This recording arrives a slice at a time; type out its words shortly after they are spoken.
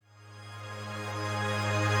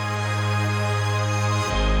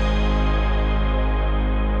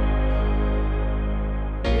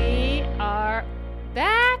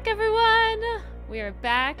everyone. We are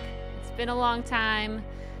back. It's been a long time,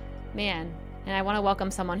 man, and I want to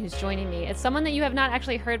welcome someone who's joining me. It's someone that you have not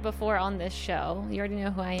actually heard before on this show. You already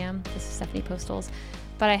know who I am. This is Stephanie Postles,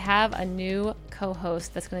 but I have a new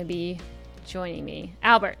co-host that's going to be joining me.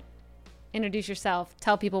 Albert, introduce yourself.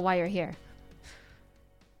 Tell people why you're here.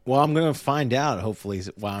 Well, I'm going to find out, hopefully,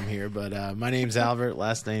 why I'm here. But my name's Albert.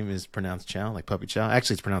 Last name is pronounced Chow, like Puppy Chow.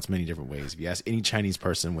 Actually, it's pronounced many different ways. If you ask any Chinese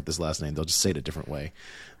person with this last name, they'll just say it a different way.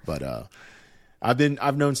 But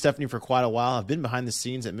I've known Stephanie for quite a while. I've been behind the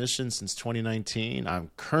scenes at Mission since 2019. I'm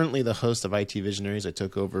currently the host of IT Visionaries. I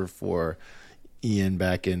took over for Ian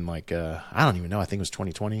back in I don't even know. I think it was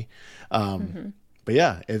 2020. But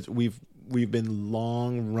yeah, we've been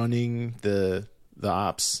long running the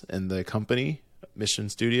ops and the company, Mission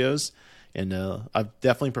Studios, and I've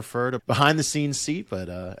definitely preferred a behind the scenes seat, but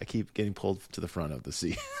I keep getting pulled to the front of the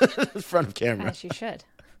seat, front of camera. Yes, you should.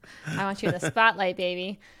 I want you in the spotlight,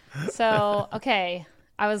 baby. So, okay,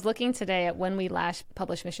 I was looking today at when we last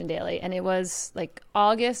published Mission Daily, and it was like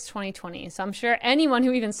August 2020. So I'm sure anyone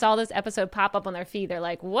who even saw this episode pop up on their feed, they're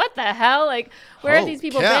like, what the hell? Like, where have these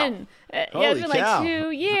people been? Yeah, it's been like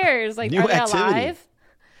 2 years. Like, are they alive?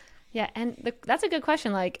 Yeah, and that's a good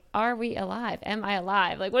question. Like, are we alive? Am I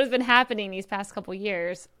alive? Like, what has been happening these past couple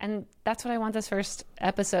years? And that's what I want this first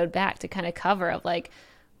episode back to kind of cover of, like,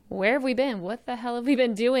 where have we been? What the hell have we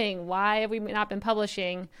been doing? Why have we not been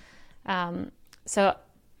publishing? So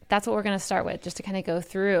that's what we're going to start with, just to kind of go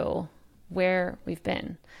through where we've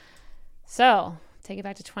been. So take it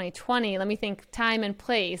back to 2020. Let me think time and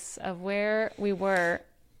place of where we were.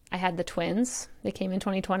 I had the twins. They came in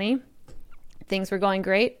 2020. Things were going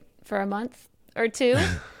great for a month or two.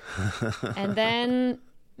 And then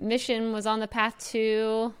Mission was on the path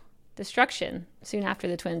to destruction soon after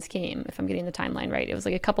the twins came, if I'm getting the timeline right. It was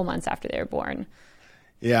like a couple months after they were born.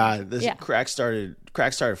 Yeah, crack started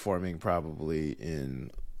forming probably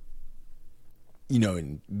in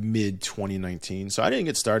mid 2019. So I didn't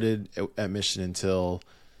get started at Mission until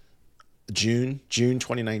June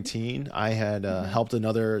 2019. I had helped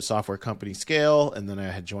another software company scale, and then I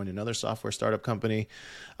had joined another software startup company.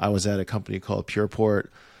 I was at a company called PurePort.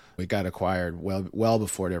 We got acquired well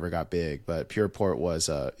before it ever got big, but PurePort was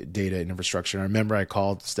data and infrastructure. And I remember I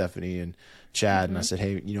called Stephanie and Chad, and I said,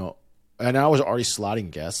 hey, and I was already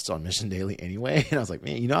slotting guests on Mission Daily anyway. And I was like,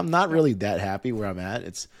 man, I'm not really that happy where I'm at.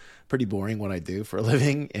 It's pretty boring what I do for a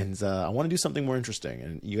living, and I want to do something more interesting.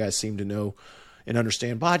 And you guys seem to know and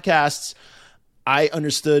understand podcasts. I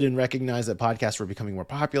understood and recognized that podcasts were becoming more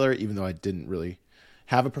popular, even though I didn't really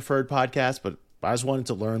have a preferred podcast, but I just wanted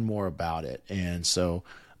to learn more about it. And so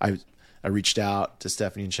I reached out to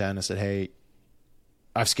Stephanie and Chad, and I said, hey,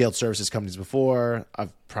 I've scaled services companies before.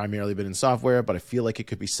 I've primarily been in software, but I feel like it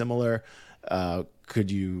could be similar. Do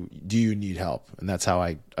you need help? And that's how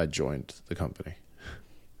I joined the company.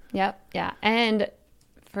 Yep. Yeah. And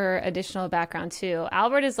for additional background too,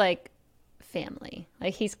 Albert is like family.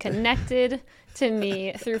 Like, he's connected to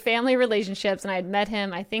me through family relationships, and I had met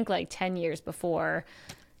him, I think, like 10 years before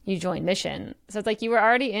you joined Mission. So it's like you were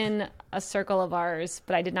already in a circle of ours,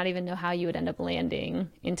 but I did not even know how you would end up landing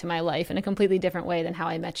into my life in a completely different way than how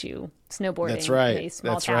I met you snowboarding That's right. in a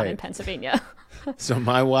small town in Pennsylvania. So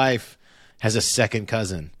my wife has a second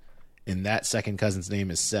cousin, and that second cousin's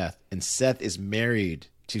name is Seth, and Seth is married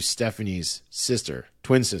to Stephanie's sister,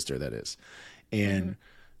 twin sister, that is. And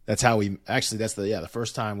that's how the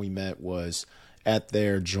first time we met was at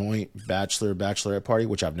their joint bachelorette party,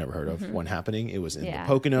 which I've never heard of one happening. It was in the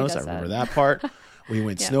Poconos. I remember that part. We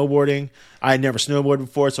went snowboarding. I had never snowboarded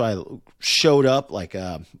before, so I showed up like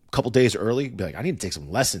a couple days early. Be like, I need to take some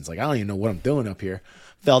lessons. Like, I don't even know what I'm doing up here.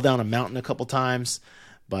 Fell down a mountain a couple times.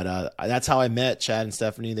 But that's how I met Chad and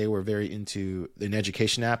Stephanie. They were very into an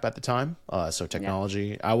education app at the time, so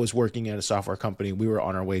technology. I was working at a software company. We were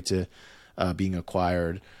on our way to being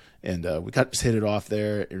acquired. And we just hit it off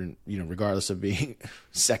there, and, regardless of being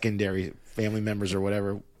secondary family members or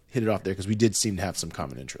whatever, hit it off there because we did seem to have some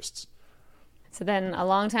common interests. So then a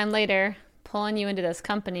long time later, pulling you into this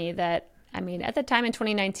company that, at the time in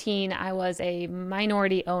 2019, I was a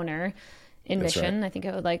minority owner in That's Mission. right. I think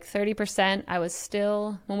it was like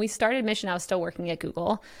 30%. When we started Mission, I was still working at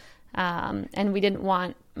Google. And we didn't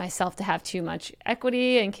want myself to have too much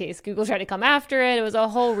equity in case Google tried to come after it. It was a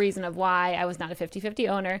whole reason of why I was not a 50-50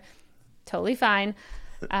 owner. Totally fine.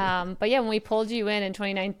 But yeah, when we pulled you in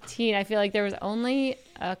 2019, I feel like there was only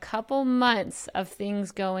a couple months of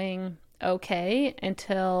things going okay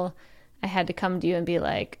until I had to come to you and be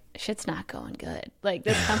like, shit's not going good. Like,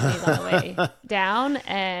 this company's on the way down,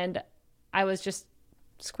 and I was just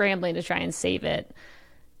scrambling to try and save it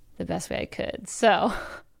the best way I could. So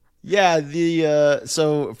Yeah,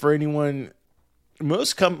 so for anyone,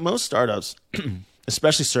 most startups,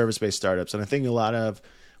 especially service-based startups, and I think a lot of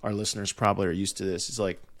our listeners probably are used to this, is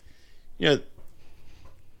like, you know,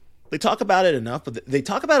 they talk about it enough, but they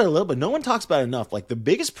talk about it a little, but no one talks about it enough. Like the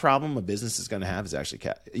biggest problem a business is going to have is actually,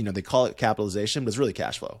 they call it capitalization, but it's really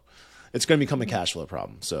cash flow. It's going to become a cash flow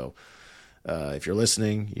problem. So if you're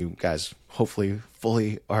listening, you guys hopefully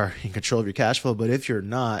fully are in control of your cash flow. But if you're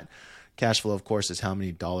not, cash flow, of course, is how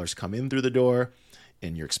many dollars come in through the door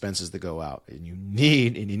and your expenses that go out. And you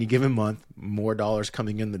need, in any given month, more dollars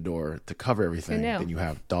coming in the door to cover everything than you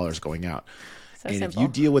have dollars going out. So and simple. if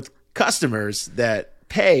you deal with customers that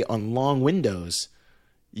pay on long windows,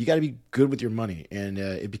 you got to be good with your money. And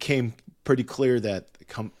it became pretty clear that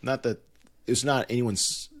not that it's not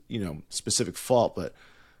anyone's specific fault, but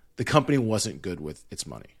the company wasn't good with its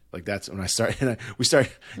money. Like that's when I started. And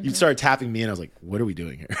you started tapping me, and I was like, "What are we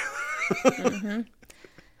doing here?"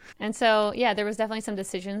 And so, yeah, there was definitely some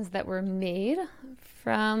decisions that were made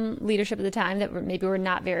from leadership at the time that maybe were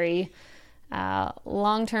not very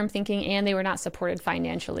long-term thinking, and they were not supported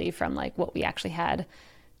financially from like what we actually had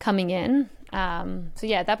coming in. So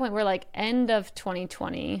yeah, at that point we're like end of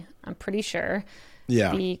 2020, I'm pretty sure.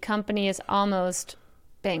 Yeah. The company is almost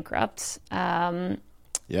bankrupt.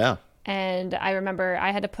 Yeah. And I remember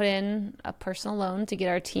I had to put in a personal loan to get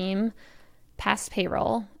our team past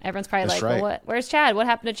payroll. Everyone's probably That's like, right. well, where's Chad? What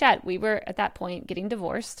happened to Chad? We were at that point getting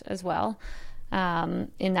divorced as well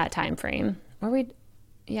in that time frame. Were we?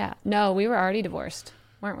 Yeah. No, we were already divorced,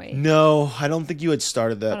 weren't we? No, I don't think you had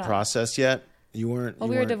started that process yet. You weren't. Well,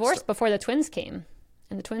 we were divorced before the twins came.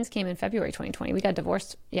 And the twins came in February 2020. We got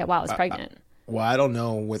divorced. Yeah, while I was pregnant. Well, I don't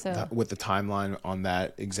know what the timeline on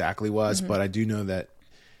that exactly was, but I do know that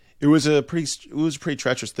it was a pretty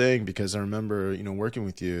treacherous thing, because I remember, working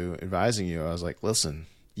with you, advising you. I was like, listen,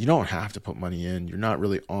 you don't have to put money in. You're not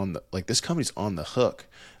really this company's on the hook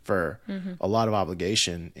for a lot of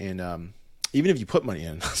obligation. And even if you put money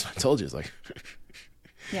in, that's what I told you. It's like,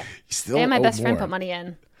 yeah. You still and my owe best friend more. put money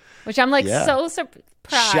in, which I'm like so surprised.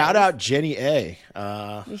 Shout out Jenny A.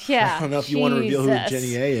 Yeah. I don't know if you want to reveal who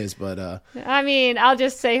Jenny A is, but I mean, I'll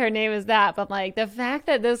just say her name is that. But like the fact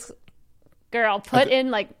that this girl put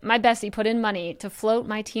in, like my bestie put in money to float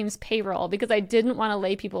my team's payroll because I didn't want to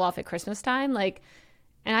lay people off at Christmas time. Like,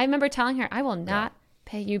 and I remember telling her, I will not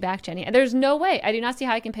pay you back, Jenny. There's no way. I do not see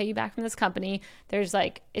how I can pay you back from this company. There's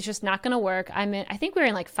like, it's just not going to work. I think we were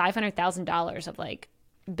in like $500,000 of like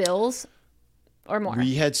bills or more.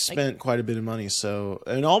 We had spent quite a bit of money. So,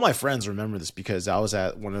 and all my friends remember this because I was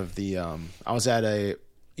at one of the,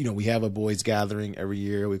 we have a boys gathering every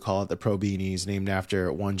year. We call it the Pro Beanies, named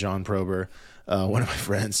after one John Prober, one of my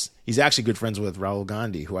friends. He's actually good friends with Rahul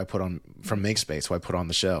Gandhi, who I put on from MakeSpace, who I put on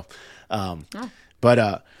the show.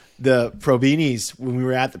 But the Pro Beanies, when we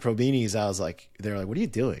were at the Pro Beanies, I was like, they were like, what are you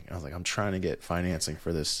doing? I was like, I'm trying to get financing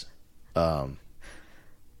for this,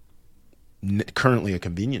 currently a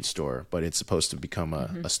convenience store, but it's supposed to become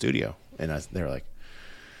a studio. And they were like,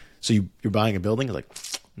 so you're buying a building? I was like,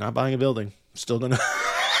 not buying a building. Still gonna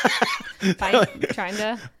trying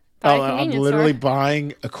to buy a convenience I'm literally store.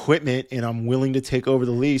 buying equipment, and I'm willing to take over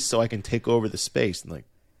the lease so I can take over the space. And like,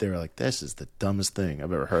 they were like, this is the dumbest thing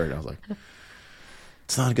I've ever heard. And I was like,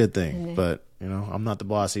 it's not a good thing, but I'm not the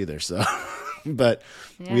boss either. So, but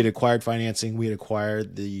we had acquired financing. We had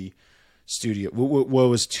acquired the studio, what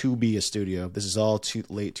was to be a studio. This is all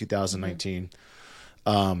late 2019.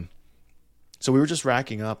 So we were just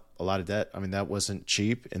racking up a lot of debt. I mean, that wasn't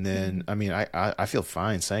cheap. And then, I mean, I feel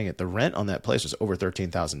fine saying it. The rent on that place was over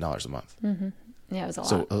 $13,000 a month. Yeah, it was a lot.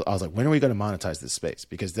 So I was like, when are we going to monetize this space?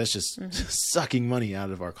 Because that's just sucking money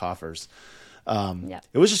out of our coffers.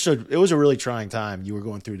 It was a really trying time. You were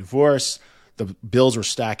going through divorce. The bills were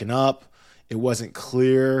stacking up. It wasn't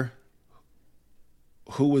clear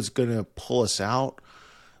who was going to pull us out.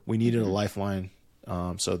 We needed a lifeline.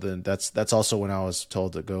 So then that's also when I was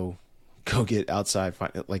told to go get outside,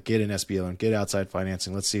 get an SBA and get outside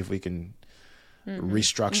financing. Let's see if we can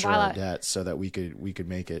restructure our debt so that we could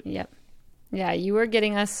make it. Yep. Yeah, you were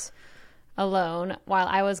getting us a loan while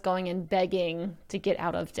I was going and begging to get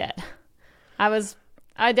out of debt. I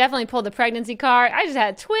definitely pulled the pregnancy card. I just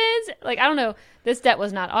had twins. Like, I don't know. This debt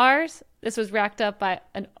was not ours. This was racked up by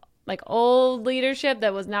an old leadership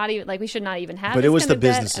that was not even we should not even have. But this it was kind the of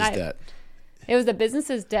debt. business's debt. It was the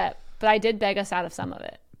business's debt, but I did beg us out of some of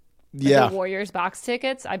it. Yeah. The Warriors box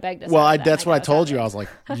tickets, I begged us. Well, out of that. that's what I told you. It. I was like,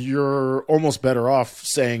 you're almost better off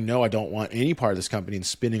saying no. I don't want any part of this company and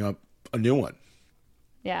spinning up a new one.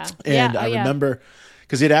 Yeah. And I remember,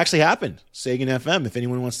 because it actually happened. Sagan FM. If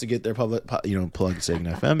anyone wants to get their plug Sagan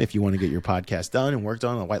FM. If you want to get your podcast done and worked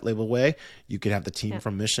on in a white label way, you could have the team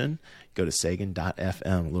from Mission. Go to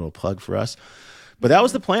Sagan.fm. A little plug for us. But that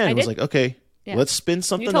was the plan. It was like, okay, let's spin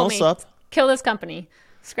something else up. Kill this company.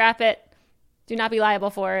 Scrap it. Do not be liable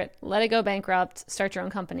for it. Let it go bankrupt. Start your own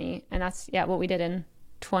company. And that's what we did in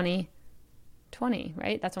 2020,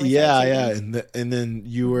 right? That's when we started. And then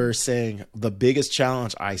you were saying the biggest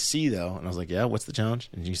challenge I see, though, and I was like, yeah, what's the challenge?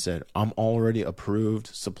 And you said, I'm already approved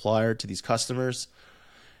supplier to these customers.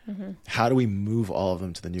 How do we move all of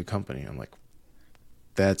them to the new company? I'm like,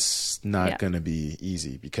 that's not going to be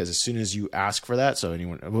easy, because as soon as you ask for that,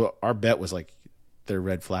 our bet was like their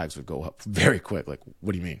red flags would go up very quick. Like,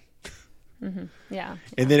 what do you mean? Yeah.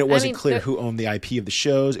 And then it wasn't clear who owned the IP of the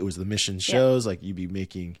shows. It was the Mission shows. Like, you'd be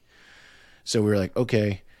making. So we were like,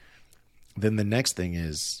 okay. Then the next thing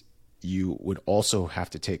is you would also have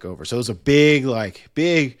to take over. So it was a big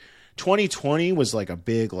 2020 was like a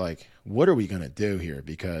big, like, what are we going to do here?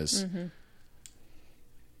 Because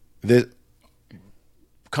the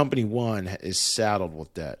company one is saddled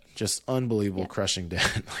with debt, just unbelievable, crushing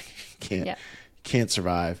debt. Like, can't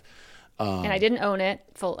survive. And I didn't own it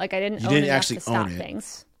full. Like, I didn't own enough to stop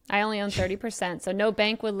things. I only owned 30%. So no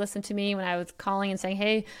bank would listen to me when I was calling and saying,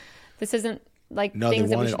 hey, this isn't like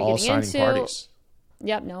things that we should be getting into. Parties.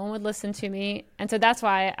 Yep. No one would listen to me. And so that's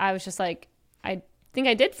why I was just like, I think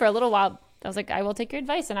I did for a little while. I was like, I will take your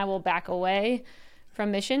advice and I will back away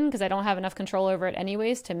from Mission, because I don't have enough control over it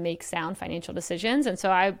anyways to make sound financial decisions. And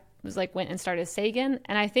so I was like, went and started Sagan.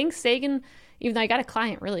 And I think Sagan, even though I got a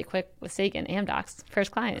client really quick with Sagan, Amdocs,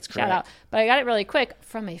 first client, shout out. But I got it really quick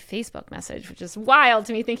from a Facebook message, which is wild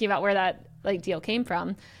to me thinking about where that like deal came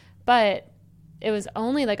from. But it was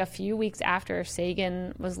only like a few weeks after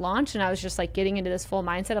Sagan was launched, and I was just like getting into this full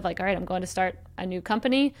mindset of like, all right, I'm going to start a new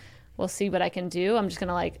company. We'll see what I can do. I'm just going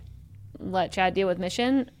to like let Chad deal with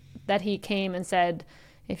Mission. That he came and said,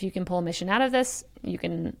 if you can pull Mission out of this, you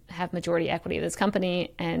can have majority equity of this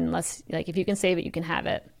company, and if you can save it, you can have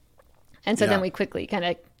it. And so then we quickly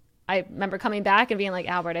I remember coming back and being like,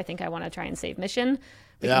 Albert, I think I want to try and save Mission.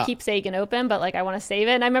 We can keep Sagan open, but like, I want to save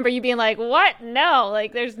it. And I remember you being like, what? No,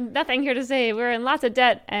 like, there's nothing here to save. We're in lots of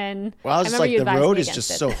debt. And I was just like, the road is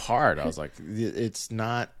just so hard. I was like, it's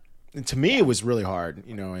not, to me, it was really hard,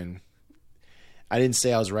 and I didn't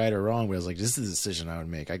say I was right or wrong, but I was like, this is a decision I would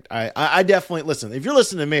make. I definitely, listen, if you're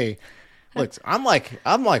listening to me, look, I'm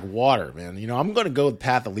like water, man. I'm going to go the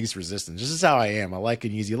path of least resistance. This is how I am. I like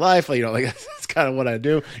an easy life. Like, that's kind of what I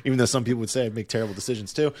do, even though some people would say I make terrible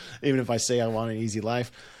decisions too, even if I say I want an easy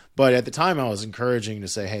life. But at the time I was encouraging to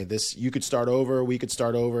say, hey, you could start over. We could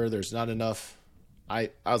start over. There's not enough. I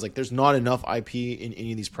was like, there's not enough IP in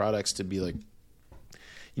any of these products to be like,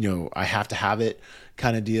 I have to have it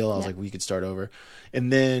kind of deal. I was like, we could start over.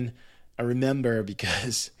 And then I remember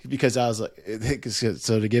because I was like,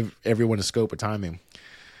 so to give everyone a scope of timing.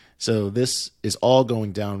 So this is all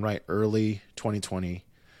going down right early 2020.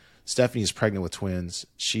 Stephanie is pregnant with twins.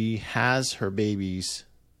 She has her babies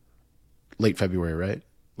late February, right?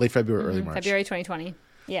 Late February, early March. February 2020.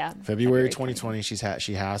 Yeah. February 2020.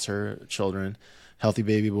 She has her children, healthy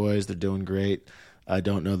baby boys. They're doing great. I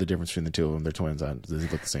don't know the difference between the two of them. They're twins. They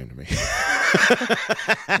look the same to me.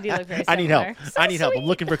 You do look very similar. I need help. So I need help. I'm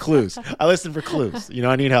looking for clues. I listen for clues.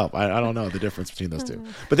 I need help. I don't know the difference between those two.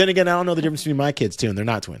 But then again, I don't know the difference between my kids too, and they're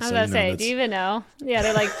not twins. I was about to say, do you even know? Yeah,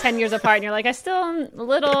 they're like 10 years apart, and you're like, I still am a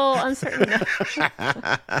little uncertain.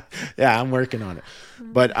 Yeah, I'm working on it.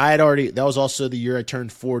 But that was also the year I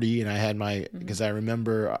turned 40, and I had because I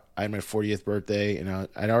remember I had my 40th birthday, and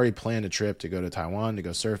I'd already planned a trip to go to Taiwan to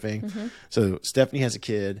go surfing. So Stephanie has a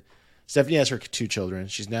kid. Stephanie has her 2 children.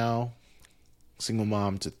 She's now single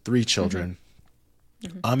mom to 3 children.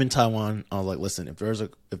 I'm in Taiwan. I was like, listen, if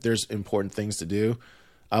there's important things to do,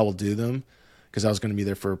 I will do them, because I was going to be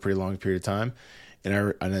there for a pretty long period of time.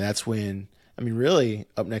 And that's when, really,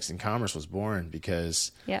 Up Next in Commerce was born,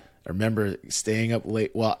 because I remember staying up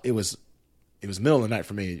late. Well, it was middle of the night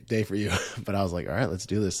for me, day for you, but I was like, all right, let's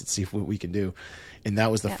do this. Let's see what we can do. And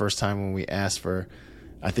that was the first time when we asked for,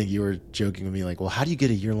 I think you were joking with me, like, well, how do you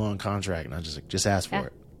get a year-long contract? And I was just like, just ask for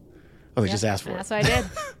it. I was like, just ask for it. That's what I did.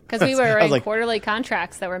 Because we were in quarterly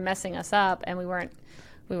contracts that were messing us up, and we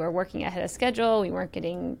were working ahead of schedule. We weren't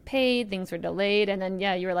getting paid. Things were delayed. And then,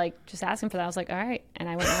 you were like, just asking for that. I was like, all right. And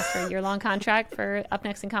I went and asked for a year-long contract for Up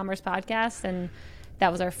Next in Commerce podcast. And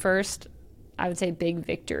that was our first, I would say, big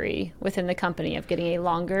victory within the company of getting a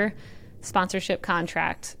longer sponsorship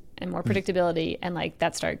contract and more predictability. And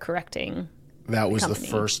that started correcting. That was the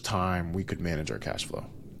first time we could manage our cash flow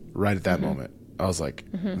right at that moment. I was like,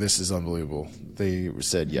 this is unbelievable. They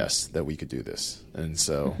said yes, that we could do this. And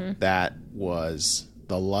so that was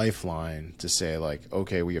the lifeline to say like,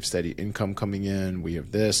 okay, we have steady income coming in. We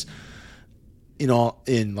have this.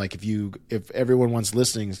 Like if everyone wants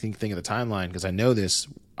listening, think of the timeline, because I know this.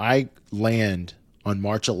 I land on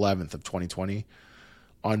March 11th of 2020.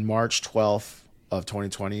 On March 12th of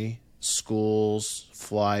 2020, schools,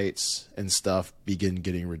 flights, and stuff begin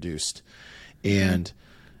getting reduced. And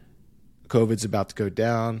COVID's about to go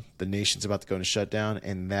down. The nation's about to go into shutdown.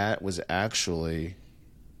 And that was actually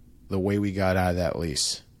the way we got out of that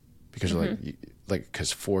lease. Because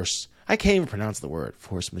because force, I can't even pronounce the word,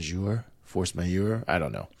 force majeure, I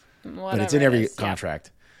don't know. Whatever, but it's in every it is.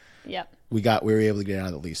 contract. Yep. We were able to get out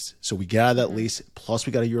of the lease. So we got out of that lease, plus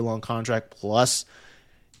we got a year-long contract, plus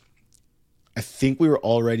I think we were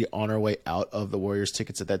already on our way out of the Warriors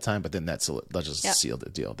tickets at that time, but then that just sealed the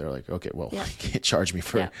deal. They're like, okay, well, you can't charge me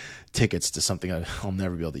for tickets to something I'll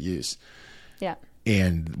never be able to use. Yeah.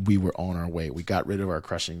 And we were on our way. We got rid of our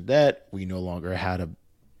crushing debt. We no longer had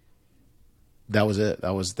that was it.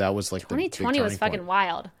 That was like 2020 was fucking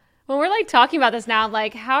wild. When we're like talking about this now,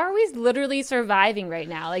 like how are we literally surviving right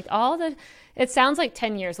now? Like it sounds like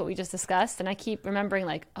 10 years what we just discussed. And I keep remembering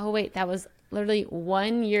like, oh wait, that was literally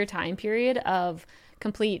 1 year time period of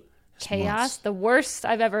complete chaos. Months. The worst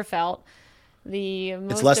I've ever felt. The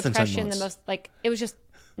most it's less than 10 depression, months. the most like, it was just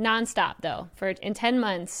nonstop though in 10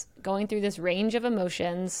 months going through this range of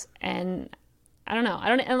emotions. And I don't know.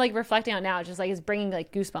 And like reflecting on it now, it's just like, it's bringing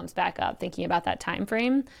like goosebumps back up thinking about that time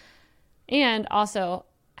frame. And also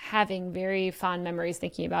having very fond memories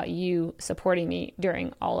thinking about you supporting me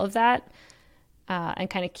during all of that and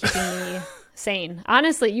kind of keeping me sane.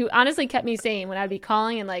 Honestly, you honestly kept me sane when I'd be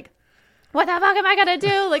calling and like, what the fuck am I going to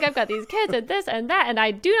do? Like, I've got these kids and this and that, and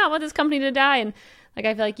I do not want this company to die. And like,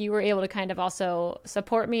 I feel like you were able to kind of also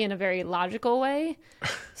support me in a very logical way.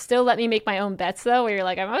 Still let me make my own bets though, where you're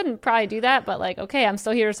like, I wouldn't probably do that, but like, okay, I'm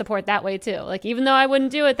still here to support that way too. Like, even though I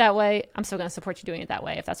wouldn't do it that way, I'm still going to support you doing it that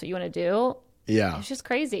way if that's what you want to do. Yeah. It's just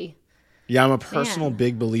crazy. Yeah, I'm a personal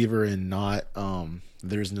big believer in not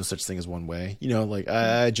there's no such thing as one way. Like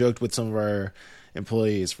I joked with some of our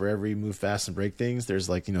employees, for every move fast and break things, there's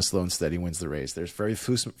like, slow and steady wins the race. There's very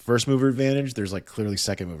first mover advantage. There's like clearly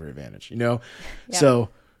second mover advantage, Yeah. So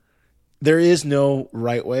there is no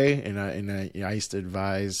right way. And I used to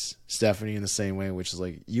advise Stephanie in the same way, which is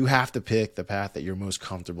like, you have to pick the path that you're most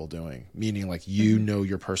comfortable doing. Meaning like, know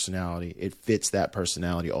your personality. It fits that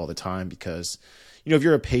personality all the time because, if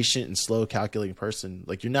you're a patient and slow calculating person,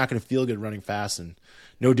 like you're not going to feel good running fast, and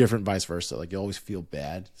no different vice versa. Like you always feel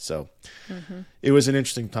bad. So it was an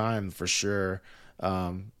interesting time for sure.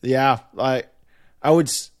 I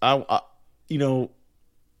would,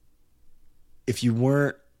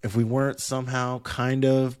 if we weren't somehow kind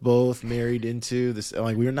of both married into this,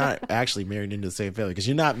 like we were not actually married into the same family, because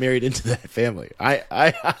you're not married into that family. I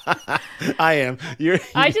am.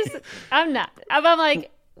 I'm not. I'm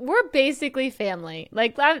like, we're basically family.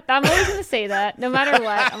 Like I'm always going to say that no matter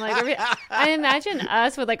what. I'm like, I imagine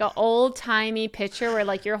us with like an old timey picture where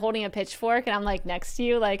like you're holding a pitchfork and I'm like next to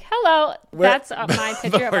you, like, hello, that's my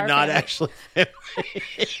picture of our not family. Actually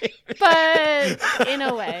but in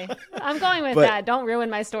a way, I'm going with that. Don't ruin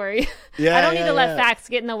my story. Yeah, I don't need to let facts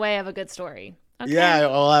get in the way of a good story. Okay? Yeah.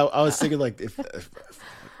 Well, I was thinking like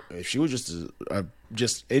if she was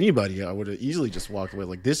just anybody, I would have easily just walked away.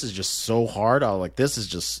 Like, this is just so hard. I was like, this is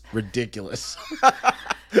just ridiculous.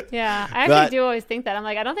 Yeah, I actually do always think that. I'm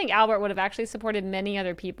like, I don't think Albert would have actually supported many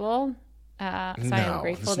other people. So I am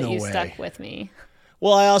grateful that you stuck with me.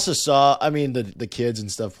 Well, I also saw, the kids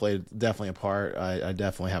and stuff played definitely a part. I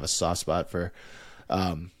definitely have a soft spot for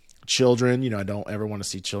children. I don't ever want to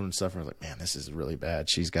see children suffer. I was like, man, this is really bad.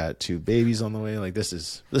 She's got 2 babies on the way. Like, this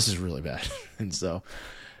is really bad. And so...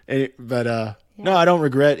 no, I don't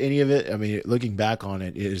regret any of it. Looking back on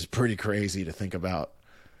it, it is pretty crazy to think about,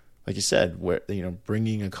 like you said, where,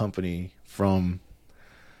 bringing a company from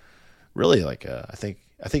really like, I think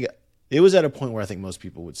it was at a point where I think most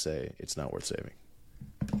people would say it's not worth saving.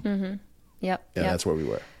 Mm-hmm. Yep. Yeah. That's where we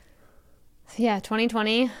were. Yeah.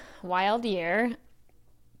 2020, wild year.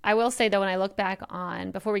 I will say though, when I look back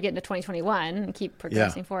on, before we get into 2021 and keep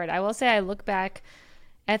progressing forward, I will say I look back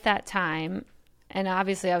at that time. And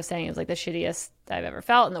obviously I was saying it was like the shittiest I've ever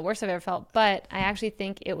felt and the worst I've ever felt. But I actually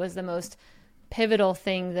think it was the most pivotal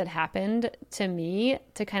thing that happened to me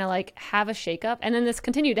to kind of like have a shakeup. And then this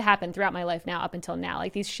continued to happen throughout my life now up until now.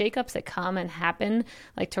 Like these shakeups that come and happen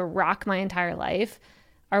like to rock my entire life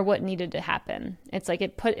are what needed to happen. It's like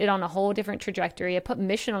it put it on a whole different trajectory. It put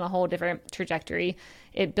Mission on a whole different trajectory.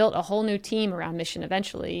 It built a whole new team around Mission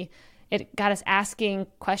eventually. it got us asking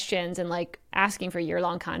questions and like asking for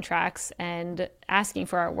year-long contracts and asking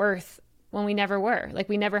for our worth when we never were. Like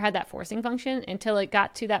we never had that forcing function until it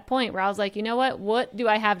got to that point where I was like, you know what do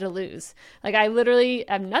I have to lose? Like I literally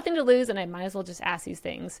have nothing to lose and I might as well just ask these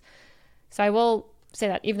things. So I will say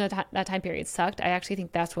that even though that time period sucked, I actually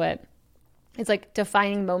think that's what it's like,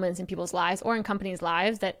 defining moments in people's lives or in companies'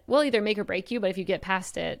 lives that will either make or break you, but if you get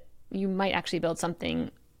past it, you might actually build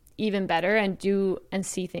something even better and do and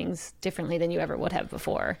see things differently than you ever would have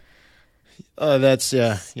before. There's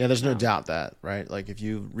no doubt that, right? Like if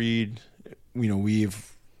you read,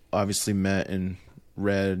 we've obviously met and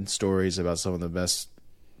read stories about some of the best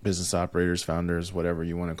business operators, founders, whatever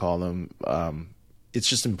you want to call them. It's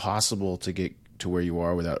just impossible to get to where you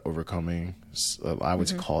are without overcoming, I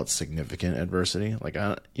would call it significant adversity. Like,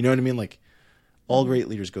 you know what I mean? Like all great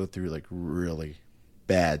leaders go through like really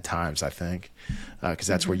bad times, I think, because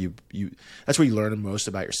that's where you learn the most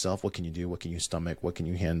about yourself. What can you do? What can you stomach? What can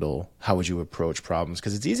you handle? How would you approach problems?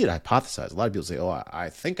 Because it's easy to hypothesize. A lot of people say, oh, I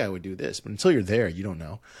think I would do this, but until you're there, you don't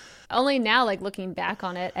know. Only now, like looking back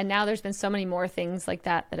on it, and now there's been so many more things like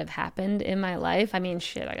that have happened in my life. I mean,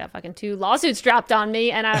 shit, I got fucking 2 lawsuits dropped on me,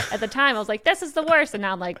 and at the time I was like, this is the worst, and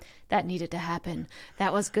now I'm like, that needed to happen.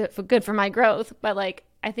 That was good for my growth. But like,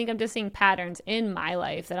 I think I'm just seeing patterns in my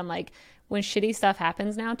life that I'm like, when shitty stuff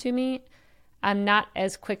happens now to me, I'm not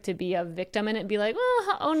as quick to be a victim in it and be like,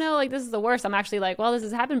 oh no, like this is the worst. I'm actually like, well, this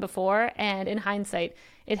has happened before, and in hindsight,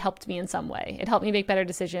 it helped me in some way. It helped me make better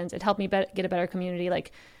decisions. It helped me get a better community.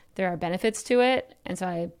 Like, there are benefits to it. And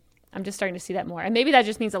so I'm just starting to see that more. And maybe that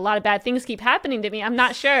just means a lot of bad things keep happening to me. I'm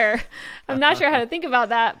not sure. I'm not sure how to think about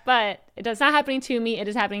that, but it's not happening to me. It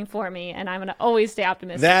is happening for me. And I'm going to always stay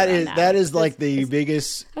optimistic. That is like the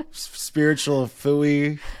biggest spiritual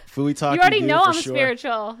phooey talk. You already know I'm sure.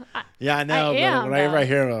 Spiritual. Yeah, I know. But whenever I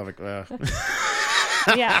hear it, I'm like, well.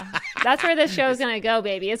 Yeah, that's where this show is going to go,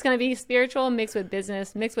 baby. It's going to be spiritual mixed with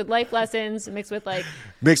business, mixed with life lessons, mixed with my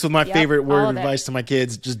favorite word of advice to my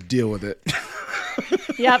kids: just deal with it.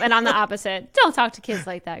 Yep, and I'm the opposite. Don't talk to kids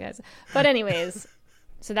like that, guys. But anyways,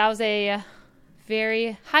 so that was a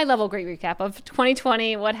very high-level great recap of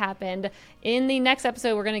 2020, what happened. In the next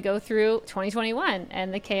episode, we're going to go through 2021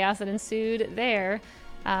 and the chaos that ensued there.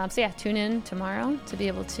 So yeah, tune in tomorrow to be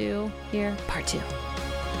able to hear part 2.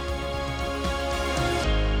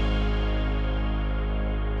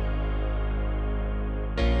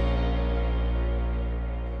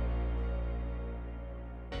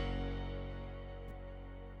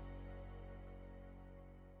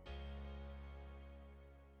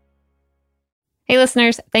 Hey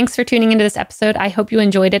listeners, thanks for tuning into this episode. I hope you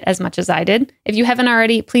enjoyed it as much as I did. If you haven't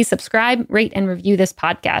already, please subscribe, rate, and review this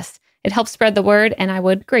podcast. It helps spread the word, and I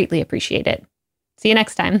would greatly appreciate it. See you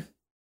next time.